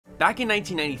Back in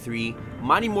 1993,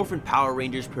 Mighty Morphin Power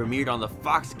Rangers premiered on the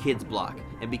Fox Kids block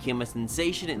and became a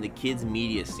sensation in the kids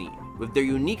media scene, with their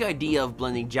unique idea of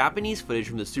blending Japanese footage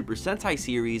from the Super Sentai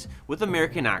series with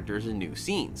American actors in new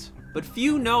scenes. But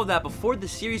few know that before the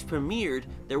series premiered,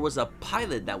 there was a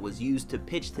pilot that was used to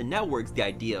pitch to networks the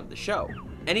idea of the show,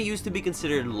 and it used to be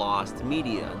considered lost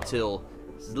media until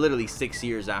literally 6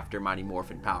 years after Mighty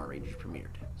Morphin Power Rangers premiered.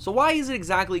 So why is it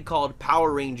exactly called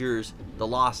Power Rangers The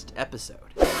Lost Episode?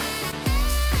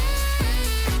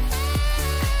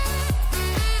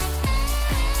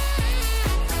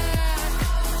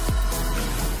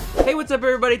 Hey, what's up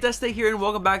everybody, it's Este here and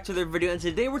welcome back to the video, and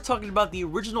today we're talking about the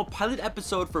original pilot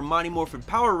episode for Mighty Morphin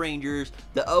Power Rangers,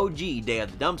 the OG Day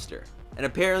of the Dumpster. And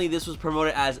apparently this was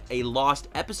promoted as a lost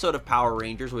episode of Power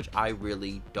Rangers, which I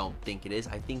really don't think it is.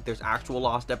 I think there's actual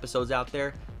lost episodes out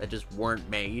there that just weren't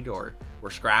made or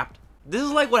were scrapped. This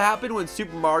is like what happened when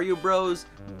Super Mario Bros.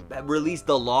 Released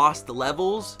the lost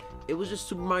levels. It was just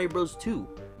Super Mario Bros. 2,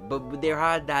 but they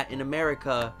had that in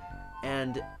America.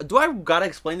 And do I gotta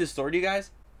explain this story to you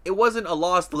guys? It wasn't a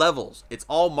lost levels, it's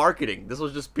all marketing. This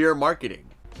was just pure marketing.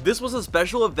 This was a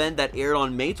special event that aired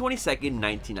on May 22nd,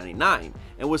 1999,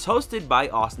 and was hosted by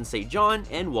Austin St. John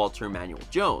and Walter Emmanuel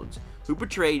Jones, who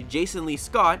portrayed Jason Lee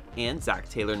Scott and Zack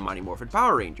Taylor in Mighty Morphin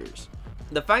Power Rangers.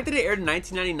 The fact that it aired in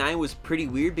 1999 was pretty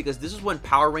weird because this is when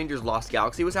Power Rangers Lost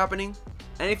Galaxy was happening.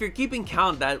 And if you're keeping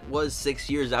count, that was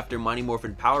 6 years after Mighty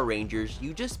Morphin Power Rangers.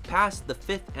 You just passed the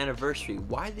 5th anniversary.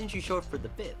 Why didn't you show it for the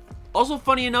 5th? Also,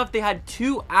 funny enough, they had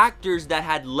 2 actors that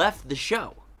had left the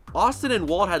show. Austin and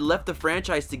Walt had left the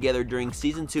franchise together during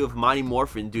season 2 of Mighty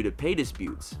Morphin due to pay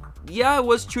disputes. Yeah, it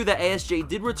was true that ASJ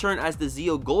did return as the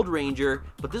Zeo Gold Ranger,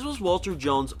 but this was Walter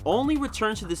Jones' only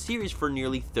return to the series for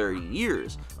nearly 30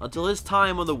 years, until his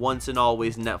time on the Once and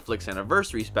Always Netflix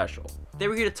anniversary special. They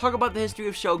were here to talk about the history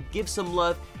of the show, give some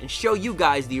love, and show you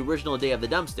guys the original Day of the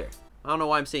Dumpster. I don't know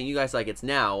why I'm saying you guys like it's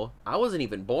now. I wasn't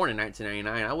even born in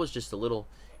 1999, I was just a little...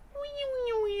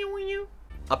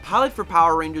 A pilot for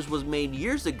Power Rangers was made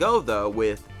years ago though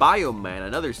with Bioman,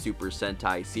 another Super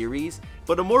Sentai series,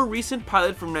 but a more recent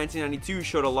pilot from 1992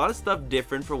 showed a lot of stuff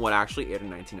different from what actually aired in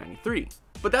 1993.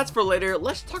 But that's for later.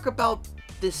 Let's talk about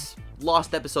this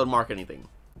lost episode marketing thing.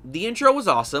 The intro was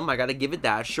awesome, I gotta give it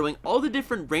that, showing all the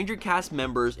different Ranger cast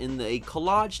members in a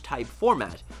collage type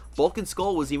format. Bulk and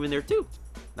Skull was even there too.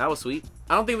 That was sweet.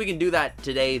 I don't think we can do that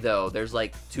today though. There's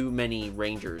like too many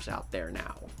Rangers out there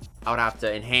now. I would have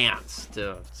to enhance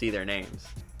to see their names.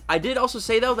 I did also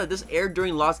say though that this aired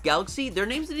during Lost Galaxy. Their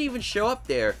names didn't even show up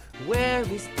there. Where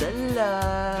is the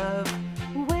love?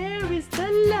 Where is the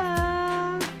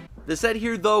love? The set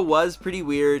here though was pretty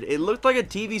weird. It looked like a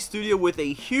TV studio with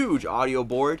a huge audio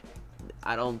board.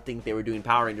 I don't think they were doing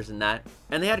Power Rangers in that.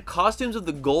 And they had costumes of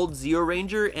the Gold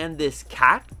Zyuranger and this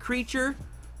cat creature,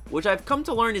 which I've come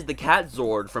to learn is the Cat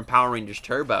Zord from Power Rangers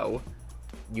Turbo.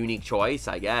 Unique choice,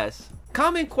 I guess.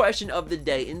 Common question of the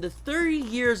day: in the 30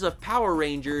 years of Power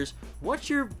Rangers, what's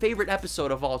your favorite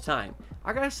episode of all time?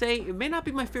 I gotta say, it may not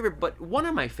be my favorite, but one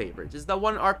of my favorites is the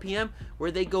one RPM where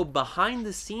they go behind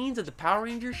the scenes of the Power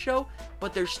Rangers show,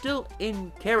 but they're still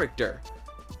in character.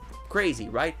 Crazy,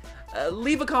 right?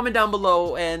 Leave a comment down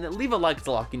below and leave a like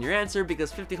to lock in your answer, because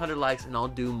 1,500 likes and I'll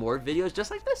do more videos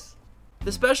just like this.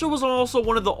 The special was also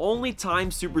one of the only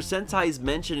times Super Sentai is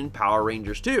mentioned in Power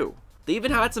Rangers 2. They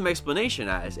even had some explanation,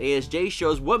 as ASJ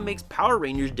shows what makes Power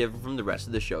Rangers different from the rest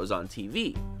of the shows on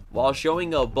TV, while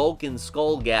showing a Bulk and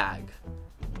Skull gag.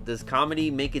 Does comedy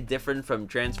make it different from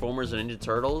Transformers and Ninja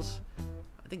Turtles?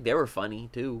 I think they were funny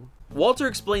too. Walter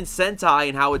explains Sentai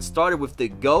and how it started with the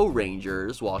Go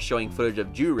Rangers while showing footage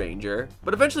of Zyuranger,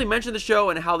 but eventually mentioned the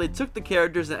show and how they took the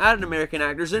characters and added American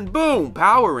actors, and boom,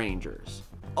 Power Rangers.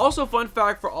 Also, fun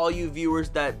fact for all you viewers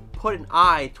that put an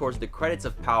eye towards the credits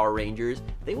of Power Rangers,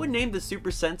 they would name the Super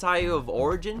Sentai of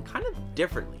origin kind of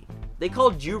differently. They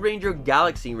called Zyuranger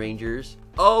Galaxy Rangers,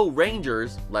 O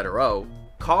Rangers, letter O,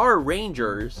 Car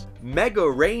Rangers, Mega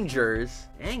Rangers,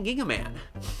 and Gigaman.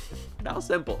 That was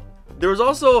simple. There was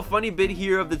also a funny bit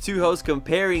here of the two hosts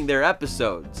comparing their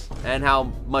episodes and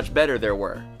how much better there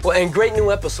were. Well, and great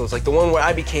new episodes like the one where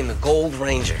I became the Gold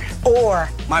Ranger. Or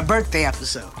my birthday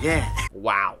episode, yeah.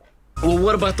 Wow. Well,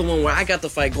 what about the one where I got to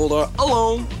fight Goldar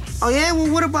alone? Oh yeah,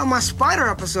 well what about my spider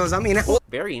episodes? I mean,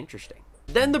 very interesting.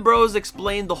 Then the bros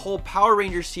explained the whole Power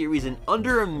Rangers series in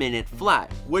under a minute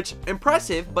flat, which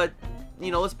impressive, but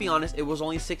you know, let's be honest, it was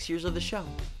only 6 years of the show.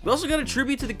 We also got a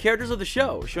tribute to the characters of the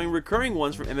show, showing recurring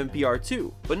ones from MMPR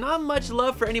 2, but not much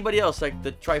love for anybody else like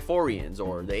the Triforians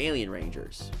or the Alien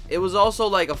Rangers. It was also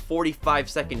like a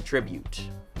 45-second tribute.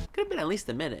 Could have been at least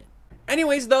a minute.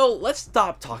 Anyways though, let's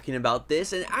stop talking about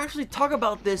this and actually talk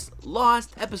about this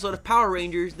lost episode of Power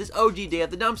Rangers, this OG Day at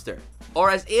the Dumpster. Or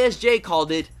as ASJ called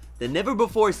it, the never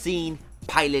before seen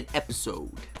pilot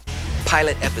episode.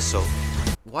 Pilot episode.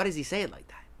 Why does he say it like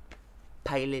that?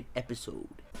 Pilot episode.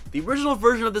 The original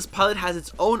version of this pilot has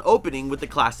its own opening with the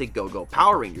classic Go-Go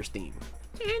Power Rangers theme.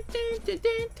 It's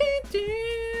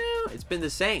been the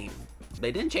same.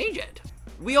 They didn't change it.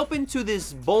 We open to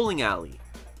this bowling alley.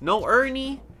 No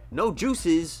Ernie, no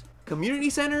juices, community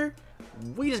center,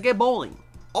 we just get bowling.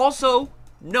 Also,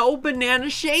 no banana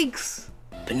shakes.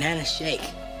 Banana shake.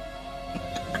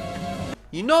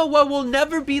 You know what will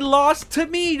never be lost to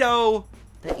me though?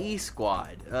 The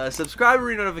E-Squad. Subscribe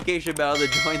and notification bell to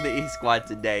join the E-Squad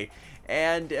today.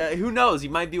 And who knows, you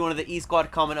might be one of the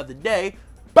E-Squad comment of the day.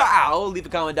 Bow! Leave a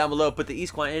comment down below, put the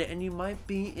E-Squad in it, and you might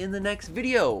be in the next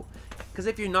video. Because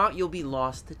if you're not, you'll be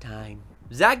lost to time.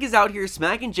 Zack is out here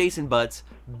smacking Jason butts,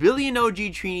 Billy and OG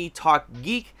Trini talk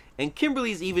geek, and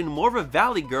Kimberly's even more of a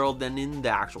valley girl than in the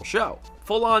actual show.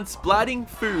 Full on splatting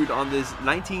food on this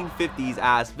 1950s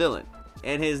ass villain.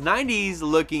 And his 90s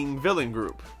looking villain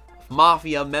group.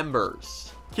 Mafia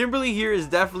members. Kimberly here is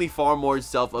definitely far more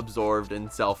self-absorbed and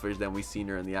selfish than we've seen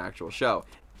her in the actual show.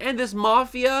 And this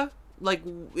mafia, like,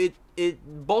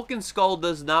 Bulk and Skull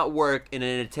does not work in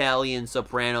an Italian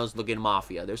Sopranos looking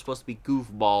mafia. They're supposed to be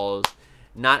goofballs,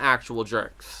 not actual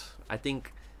jerks. I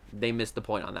think they missed the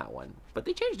point on that one. But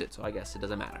they changed it, so I guess it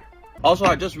doesn't matter. Also,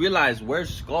 I just realized, where's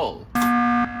Skull?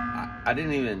 I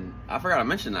forgot to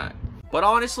mention that. But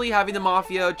honestly, having the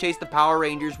Mafia chase the Power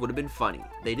Rangers would have been funny.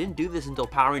 They didn't do this until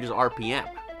Power Rangers RPM.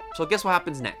 So guess what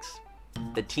happens next?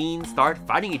 The teens start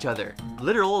fighting each other.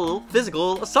 Literal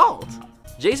physical assault.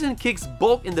 Jason kicks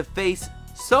Bulk in the face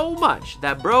so much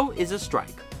that bro is a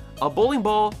strike. A bowling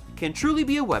ball can truly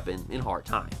be a weapon in hard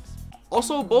times.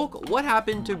 Also, Bulk, what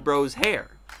happened to bro's hair?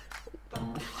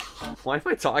 Why am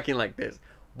I talking like this?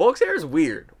 Bulk's hair is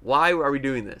weird. Why are we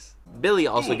doing this? Billy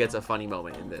also gets a funny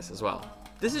moment in this as well.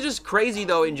 This is just crazy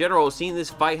though in general, seeing this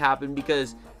fight happen,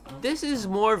 because this is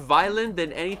more violent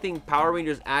than anything Power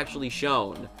Rangers actually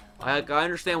shown. I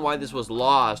understand why this was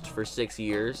lost for 6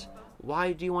 years.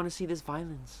 Why do you want to see this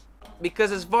violence?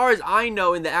 Because as far as I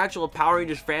know, in the actual Power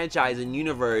Rangers franchise and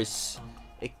universe,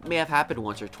 it may have happened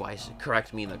once or twice.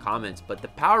 Correct me in the comments, but the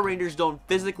Power Rangers don't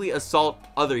physically assault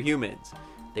other humans.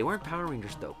 They weren't Power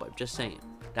Rangers though, but just saying.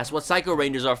 That's what Psycho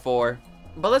Rangers are for.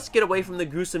 But let's get away from the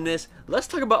gruesomeness. Let's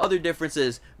talk about other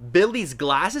differences. Billy's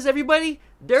glasses, everybody,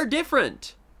 they're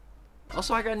different.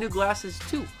 Also, I got new glasses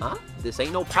too, huh? This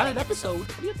ain't no pilot episode.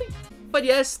 What do you think? But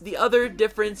yes, the other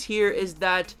difference here is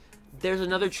that there's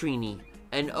another Trini,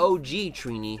 an OG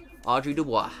Trini, Audrey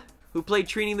Dubois, who played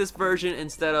Trini in this version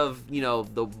instead of, you know,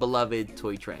 the beloved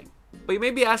Toy Train. But you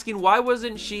may be asking, why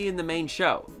wasn't she in the main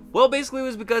show? Well, basically it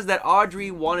was because that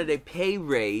Audrey wanted a pay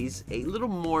raise, a little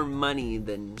more money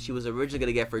than she was originally going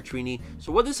to get for Trini.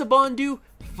 So what did Saban do?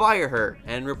 Fire her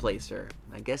and replace her.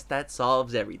 I guess that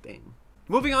solves everything.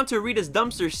 Moving on to Rita's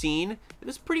dumpster scene, it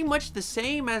was pretty much the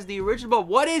same as the original, but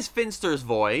what is Finster's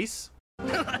voice?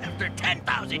 After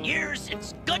 10,000 years,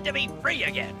 it's good to be free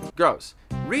again. Gross.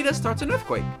 Rita starts an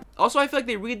earthquake. Also, I feel like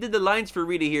they redid the lines for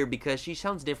Rita here because she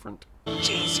sounds different.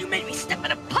 Jeez, you made me step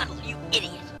in a puddle, you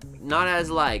idiot. Not as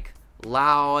like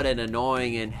loud and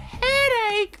annoying and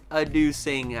headache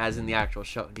inducing as in the actual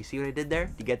show. Do you see what I did there?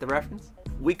 Do you get the reference?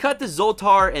 We cut to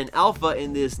Zoltar and Alpha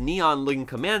in this neon looking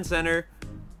command center.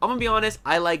 I'm gonna be honest,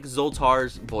 I like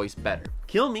Zoltar's voice better.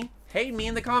 Kill me, hate me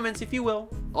in the comments if you will.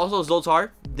 Also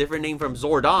Zoltar, different name from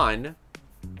Zordon.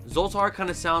 Zoltar kind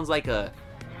of sounds like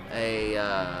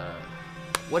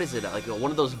what is it, like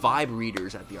one of those vibe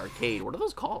readers at the arcade. What are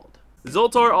those called?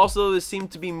 Zoltar also seemed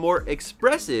to be more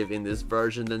expressive in this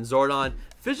version than Zordon,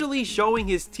 visually showing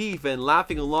his teeth and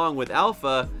laughing along with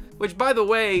Alpha, which by the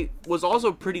way was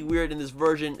also pretty weird in this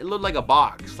version. It looked like a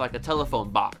box, like a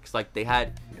telephone box, like they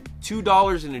had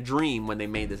 $2 in a dream when they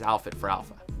made this outfit for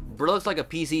Alpha. Bro looks like a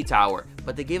PC tower,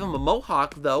 but they gave him a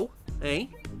mohawk though, eh?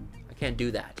 I can't do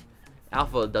that.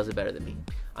 Alpha does it better than me.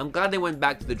 I'm glad they went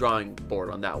back to the drawing board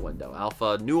on that one though.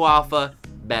 Alpha, new Alpha,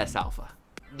 best Alpha.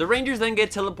 The Rangers then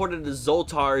get teleported to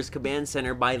Zoltar's command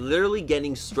center by literally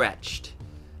getting stretched,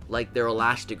 like they're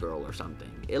Elastigirl or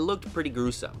something. It looked pretty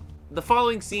gruesome. The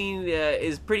following scene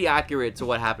is pretty accurate to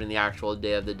what happened in the actual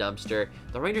Day of the Dumpster.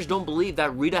 The Rangers don't believe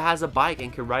that Rita has a bike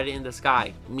and can ride it in the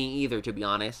sky. Me either, to be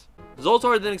honest.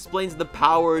 Zoltar then explains the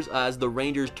powers as the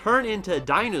Rangers turn into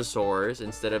dinosaurs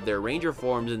instead of their Ranger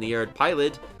forms in the aired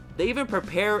pilot. They even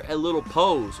prepare a little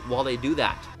pose while they do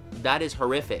that. That is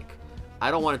horrific. I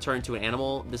don't want to turn into an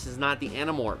animal. This is not the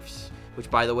Animorphs. which,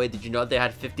 by the way, did you know they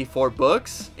had 54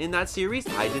 books in that series?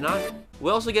 I did not. We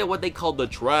also get what they call the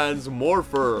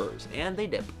Transmorphers, and they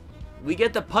dip. We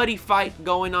get the putty fight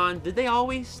going on. Did they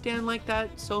always stand like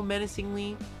that so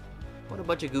menacingly? What a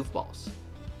bunch of goofballs.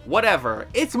 Whatever,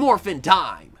 it's Morphin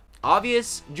time!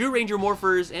 Obvious Zyuranger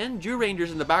morphers and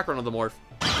Zyurangers in the background of the morph.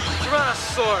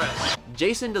 Tyrannosaurus!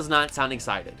 Jason does not sound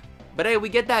excited. But hey, we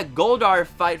get that Goldar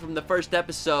fight from the first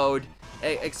episode,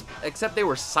 except they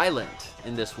were silent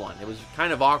in this one. It was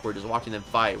kind of awkward just watching them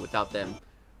fight without them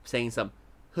saying some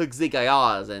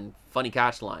hugzikayas and funny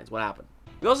catch lines. What happened?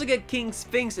 We also get King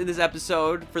Sphinx in this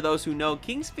episode. For those who know,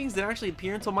 King Sphinx didn't actually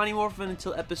appear until Mighty Morphin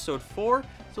until episode 4, so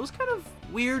it was kind of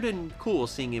weird and cool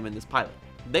seeing him in this pilot.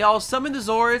 They all summon the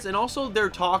Zords, and also they're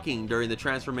talking during the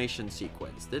transformation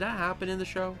sequence. Did that happen in the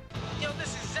show? Yo,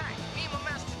 this is Zack. Me and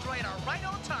my master droid are right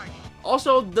on target.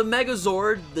 Also, the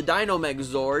Megazord, the Dino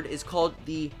Megazord, is called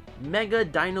the Mega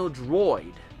Dino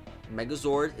Droid.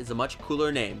 Megazord is a much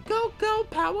cooler name. Go, go,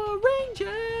 Power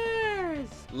Rangers!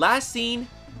 Last scene,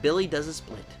 Billy does a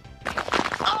split.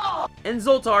 And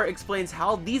Zoltar explains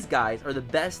how these guys are the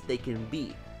best they can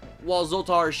be, while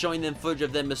Zoltar is showing them footage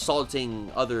of them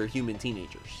assaulting other human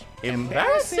teenagers.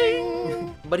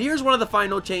 Embarrassing! But here's one of the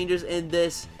final changes in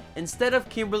this. Instead of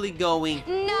Kimberly going,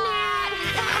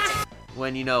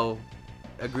 when, you know,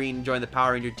 agreeing to join the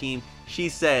Power Ranger team, she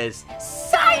says,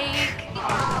 psych!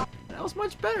 That was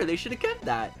much better. They should have kept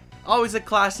that. Always a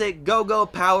classic. Go, go,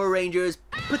 Power Rangers.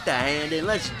 Put the hand in.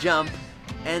 Let's jump.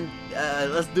 And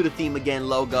let's do the theme again,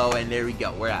 logo, and there we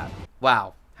go. We're out.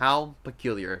 Wow, how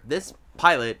peculiar. This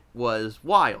pilot was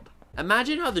wild.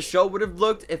 Imagine how the show would have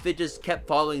looked if it just kept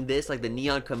following this, like the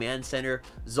Neon Command Center,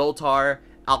 Zoltar,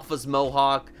 Alpha's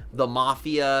Mohawk, the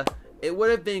Mafia. It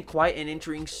would have been quite an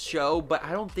intriguing show, but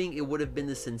I don't think it would have been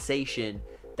the sensation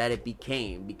that it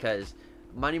became, because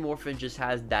Mighty Morphin just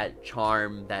has that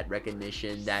charm, that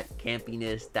recognition, that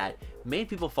campiness that made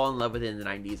people fall in love with it in the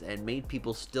 90s and made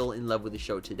people still in love with the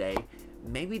show today.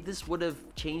 Maybe this would have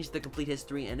changed the complete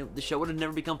history and the show would have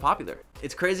never become popular.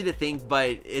 It's crazy to think,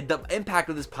 but the impact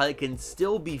of this pilot can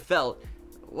still be felt.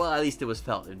 Well, at least it was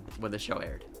felt when the show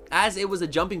aired, as it was a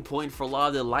jumping point for a lot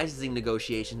of the licensing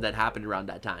negotiations that happened around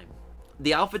that time.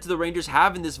 The outfits the Rangers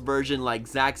have in this version, like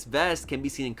Zack's vest, can be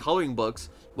seen in coloring books,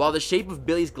 while the shape of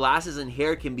Billy's glasses and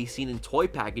hair can be seen in toy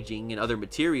packaging and other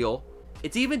material.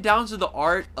 It's even down to the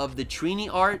art of the Trini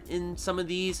art in some of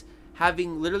these,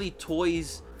 having literally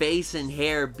Toy's face and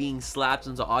hair being slapped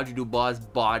onto Audrey Dubois'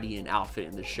 body and outfit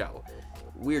in the show.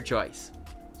 Weird choice.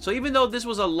 So even though this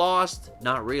was a lost,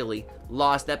 not really,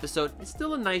 lost episode, it's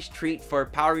still a nice treat for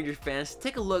Power Rangers fans to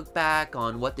take a look back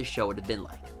on what the show would have been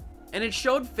like. And it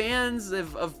showed fans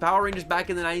of Power Rangers back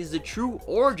in the 90s the true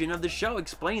origin of the show,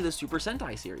 explaining the Super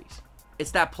Sentai series.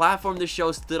 It's that platform the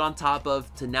show stood on top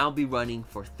of to now be running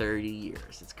for 30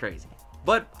 years. It's crazy.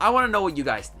 But I want to know what you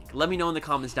guys think. Let me know in the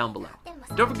comments down below.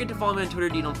 Don't forget to follow me on Twitter,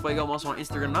 DDonFuego. I'm also on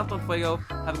Instagram,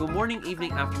 NotDonFuego. Have a good morning,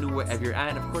 evening, afternoon, wherever you're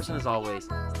at. And of course, and as always,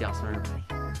 stay awesome,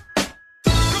 everybody.